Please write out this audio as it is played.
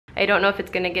I don't know if it's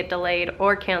gonna get delayed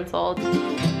or canceled. Can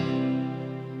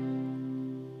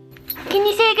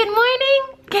you say good morning?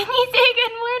 Can you say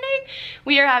good morning?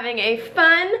 We are having a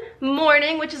fun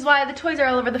morning, which is why the toys are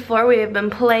all over the floor. We have been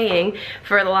playing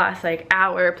for the last like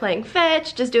hour, playing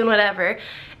fetch, just doing whatever.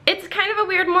 It's kind of a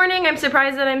weird morning. I'm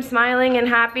surprised that I'm smiling and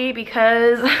happy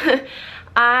because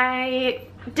I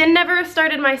never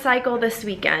started my cycle this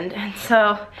weekend, and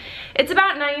so it's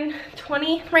about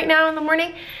 9:20 right now in the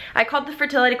morning. I called the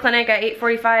fertility clinic at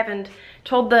 8:45 and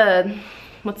told the,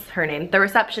 what's her name, the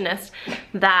receptionist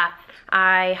that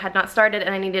I had not started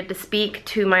and I needed to speak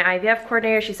to my IVF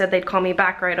coordinator. She said they'd call me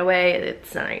back right away.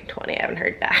 It's 9:20, I haven't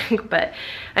heard back, but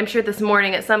I'm sure this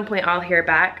morning at some point I'll hear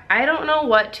back. I don't know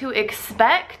what to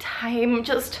expect. I'm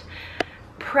just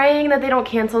praying that they don't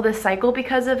cancel this cycle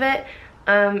because of it.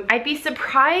 I'd be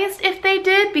surprised if they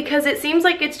did, because it seems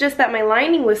like it's just that my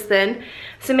lining was thin.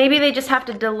 So maybe they just have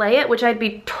to delay it, which I'd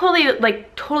be totally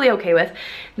okay with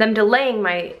them delaying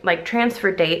my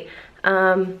transfer date.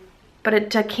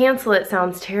 But to cancel it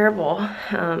sounds terrible,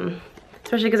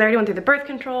 especially because I already went through the birth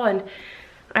control, and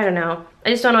I don't know. I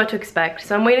just don't know what to expect.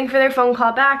 So I'm waiting for their phone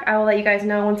call back. I will let you guys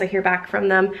know once I hear back from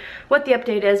them what the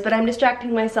update is, but I'm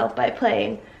distracting myself by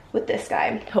playing with this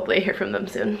guy. Hopefully I hear from them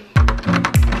soon.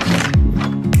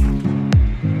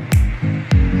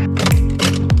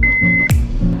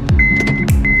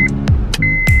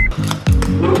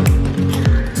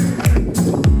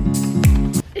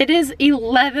 It is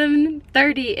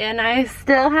 11:30 and I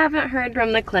still haven't heard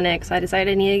from the clinic, so I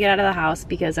decided I need to get out of the house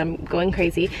because I'm going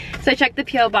crazy. So I checked the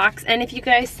P.O. box, and if you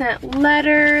guys sent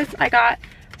letters, I got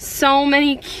so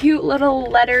many cute little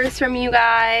letters from you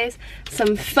guys,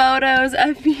 some photos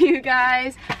of you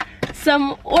guys,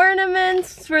 some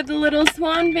ornaments for the little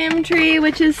swan fam tree,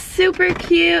 which is super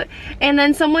cute, and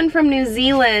then someone from New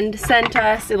Zealand sent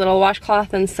us a little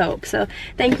washcloth and soap. So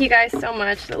thank you guys so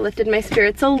much. That lifted my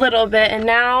spirits a little bit, and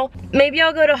now maybe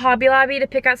I'll go to Hobby Lobby to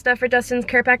pick out stuff for Justin's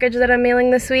care package that I'm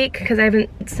mailing this week, because I haven't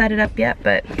set it up yet,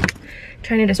 but I'm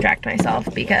trying to distract myself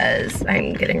because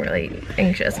I'm getting really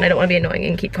anxious and I don't want to be annoying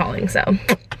and keep calling, so I'm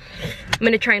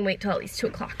gonna try and wait till at least 2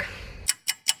 o'clock.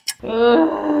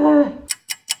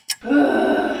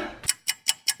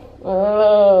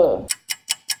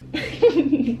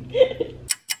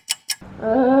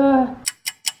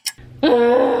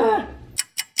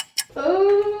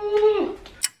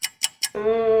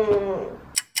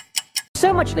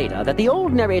 So much later that the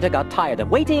old narrator got tired of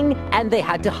waiting and they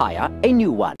had to hire a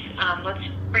new one. Let's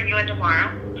bring you in tomorrow.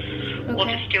 Okay. We'll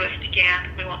just do a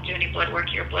scan. We won't do any blood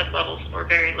work. Your blood levels were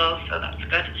very low, so that's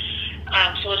good.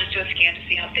 So we'll just do a scan to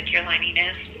see how thick your lining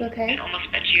is. Okay. It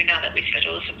almost bet you now that we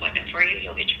scheduled this appointment for you,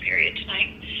 you'll get your period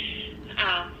tonight,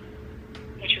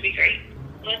 which would be great.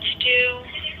 Do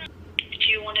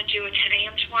you want to do a 10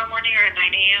 a.m. tomorrow morning or a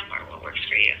 9 a.m. or what works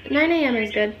for you? 9 a.m.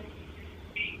 is good. 9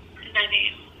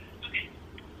 a.m. Okay.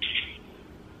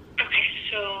 Okay,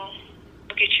 so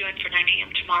we'll get you in for 9 a.m.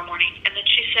 tomorrow morning. And then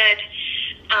she said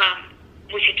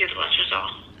we could do the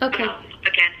letrozole. Okay.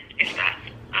 Again, if that.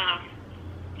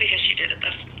 Because she did it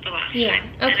the last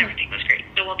time, and everything was great.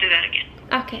 So we'll do that again.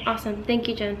 Okay, awesome. Thank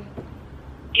you, Jen.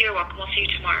 You're welcome. We'll see you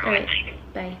tomorrow at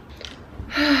 9.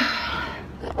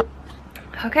 Bye.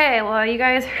 Okay, well, you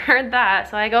guys heard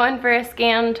that. So I go in for a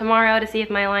scan tomorrow to see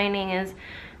if my lining is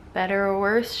better or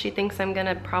worse. She thinks I'm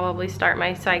gonna probably start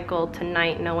my cycle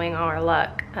tonight, knowing our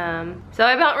luck. So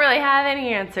I don't really have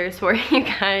any answers for you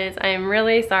guys. I'm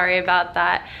really sorry about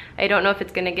that. I don't know if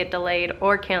it's gonna get delayed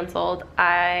or canceled.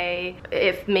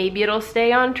 If maybe it'll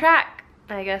stay on track.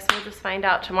 I guess we'll just find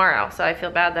out tomorrow. So I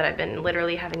feel bad that I've been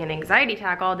literally having an anxiety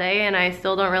attack all day and I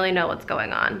still don't really know what's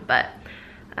going on. But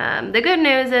the good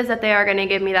news is that they are gonna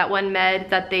give me that one med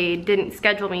that they didn't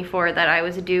schedule me for, that I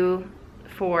was due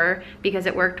for, because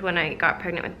it worked when I got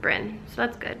pregnant with Bryn. So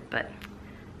that's good, but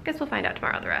I guess we'll find out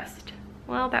tomorrow the rest.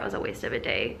 Well, that was a waste of a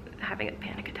day having a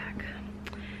panic attack.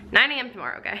 9 a.m.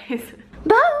 tomorrow, guys.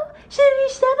 Bo, should we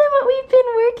show them what we've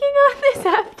been working on this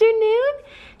afternoon?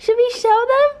 Should we show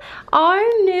them? Our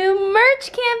new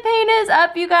merch campaign is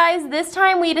up, you guys. This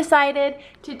time we decided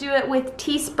to do it with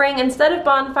Teespring instead of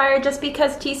Bonfire, just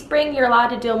because Teespring, you're allowed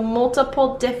to do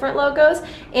multiple different logos,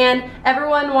 and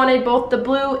everyone wanted both the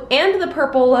blue and the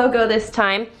purple logo this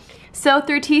time. So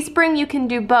through Teespring, you can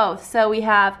do both. So we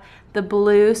have the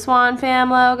blue Swan Fam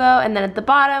logo, and then at the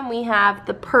bottom we have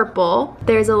the purple.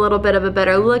 There's a little bit of a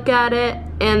better look at it,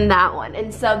 and that one.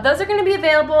 And so those are gonna be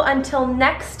available until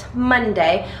next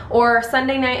Monday or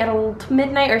Sunday night at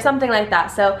midnight or something like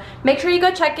that. So make sure you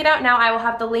go check it out now. I will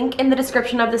have the link in the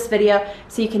description of this video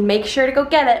so you can make sure to go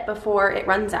get it before it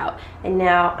runs out. And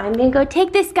now I'm gonna go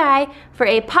take this guy for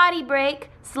a potty break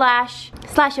slash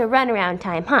a runaround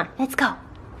time, huh? Let's go.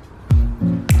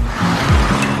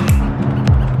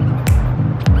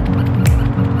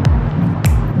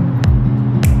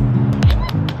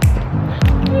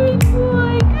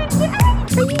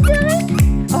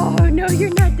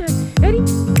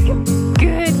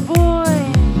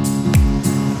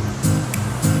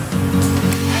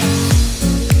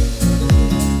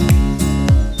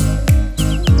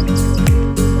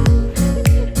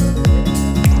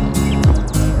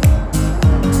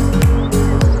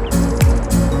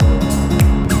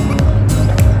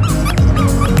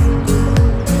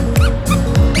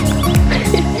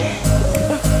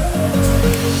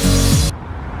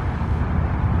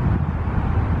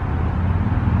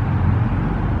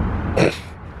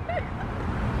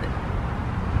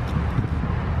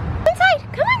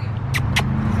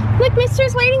 Look,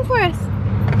 Mister's waiting for us.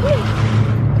 Come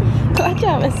on. Watch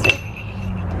out, Mister.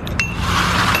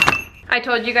 I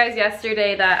told you guys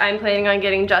yesterday that I'm planning on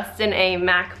getting Justin a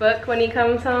MacBook when he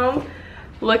comes home.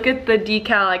 Look at the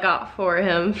decal I got for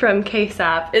him from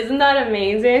KSAP. Isn't that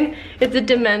amazing? It's a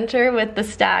Dementor with the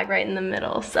stag right in the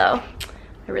middle, so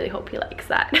I really hope he likes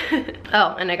that.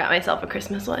 Oh, and I got myself a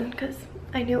Christmas one because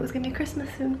I knew it was gonna be Christmas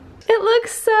soon. It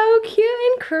looks so cute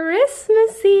and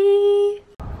Christmassy.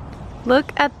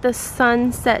 Look at the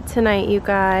sunset tonight, you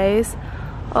guys.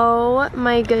 Oh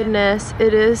my goodness,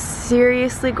 it is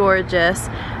seriously gorgeous.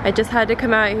 I just had to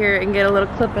come out here and get a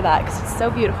little clip of that because it's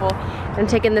so beautiful. I'm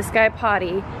taking this guy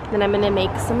potty, then I'm gonna make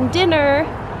some dinner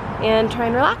and try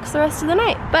and relax the rest of the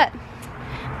night. But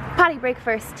potty break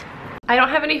first. I don't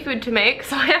have any food to make,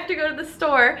 so I have to go to the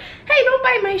store. Hey, don't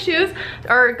buy my shoes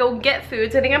or go get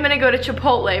food. So I think I'm gonna go to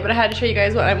Chipotle, but I had to show you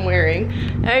guys what I'm wearing.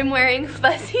 I'm wearing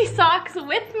fuzzy socks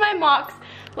with my Mocs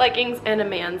leggings and a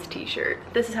man's t-shirt.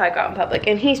 This is how I go out in public,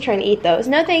 and he's trying to eat those.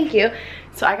 No, thank you.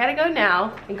 So I gotta go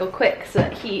now and go quick so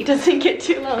that he doesn't get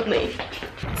too lonely.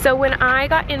 So when I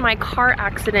got in my car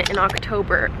accident in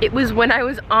October, it was when I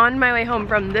was on my way home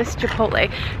from this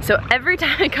Chipotle. So every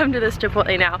time I come to this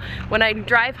Chipotle now, when I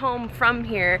drive home from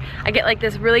here, I get like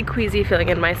this really queasy feeling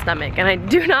in my stomach, and I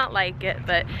do not like it.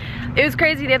 But it was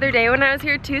crazy the other day when I was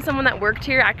here too. Someone that worked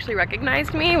here actually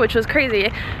recognized me, which was crazy.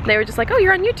 They were just like, oh,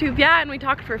 you're on YouTube, yeah, and we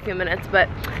talked for a few minutes, but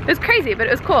it was crazy, but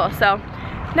it was cool. So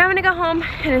now I'm gonna go home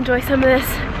and enjoy some of this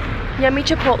yummy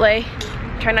Chipotle.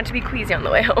 Try not to be queasy on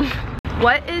the way home.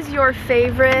 What is your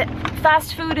favorite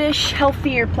fast food-ish,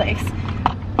 healthier place?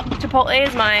 Chipotle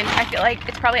is mine. I feel like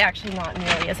it's probably actually not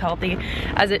nearly as healthy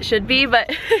as it should be,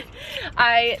 but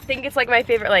I think it's like my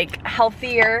favorite like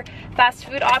healthier fast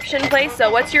food option place. So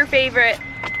what's your favorite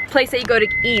place that you go to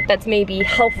eat that's maybe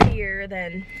healthier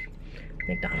than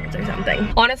McDonald's or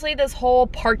something? Honestly, this whole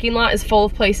parking lot is full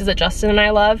of places that Justin and I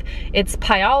love. It's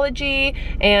Pieology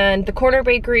and the Corner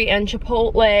Bakery and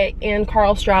Chipotle and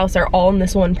Carl Strauss are all in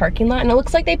this one parking lot. And it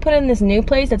looks like they put in this new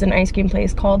place that's an ice cream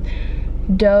place called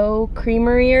Dough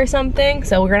Creamery or something.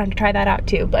 So we're gonna have to try that out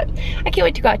too. But I can't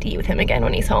wait to go out to eat with him again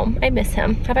when he's home. I miss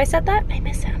him. Have I said that? I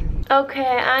miss him. Okay,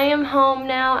 I am home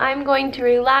now. I'm going to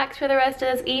relax for the rest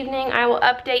of this evening. I will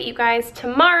update you guys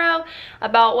tomorrow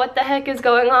about what the heck is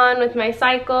going on with my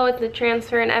cycle, with the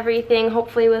transfer and everything,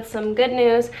 hopefully with some good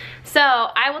news. So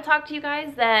I will talk to you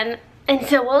guys then.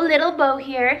 Until a little bow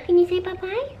here. Can you say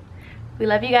bye-bye? We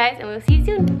love you guys and we'll see you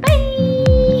soon. Bye!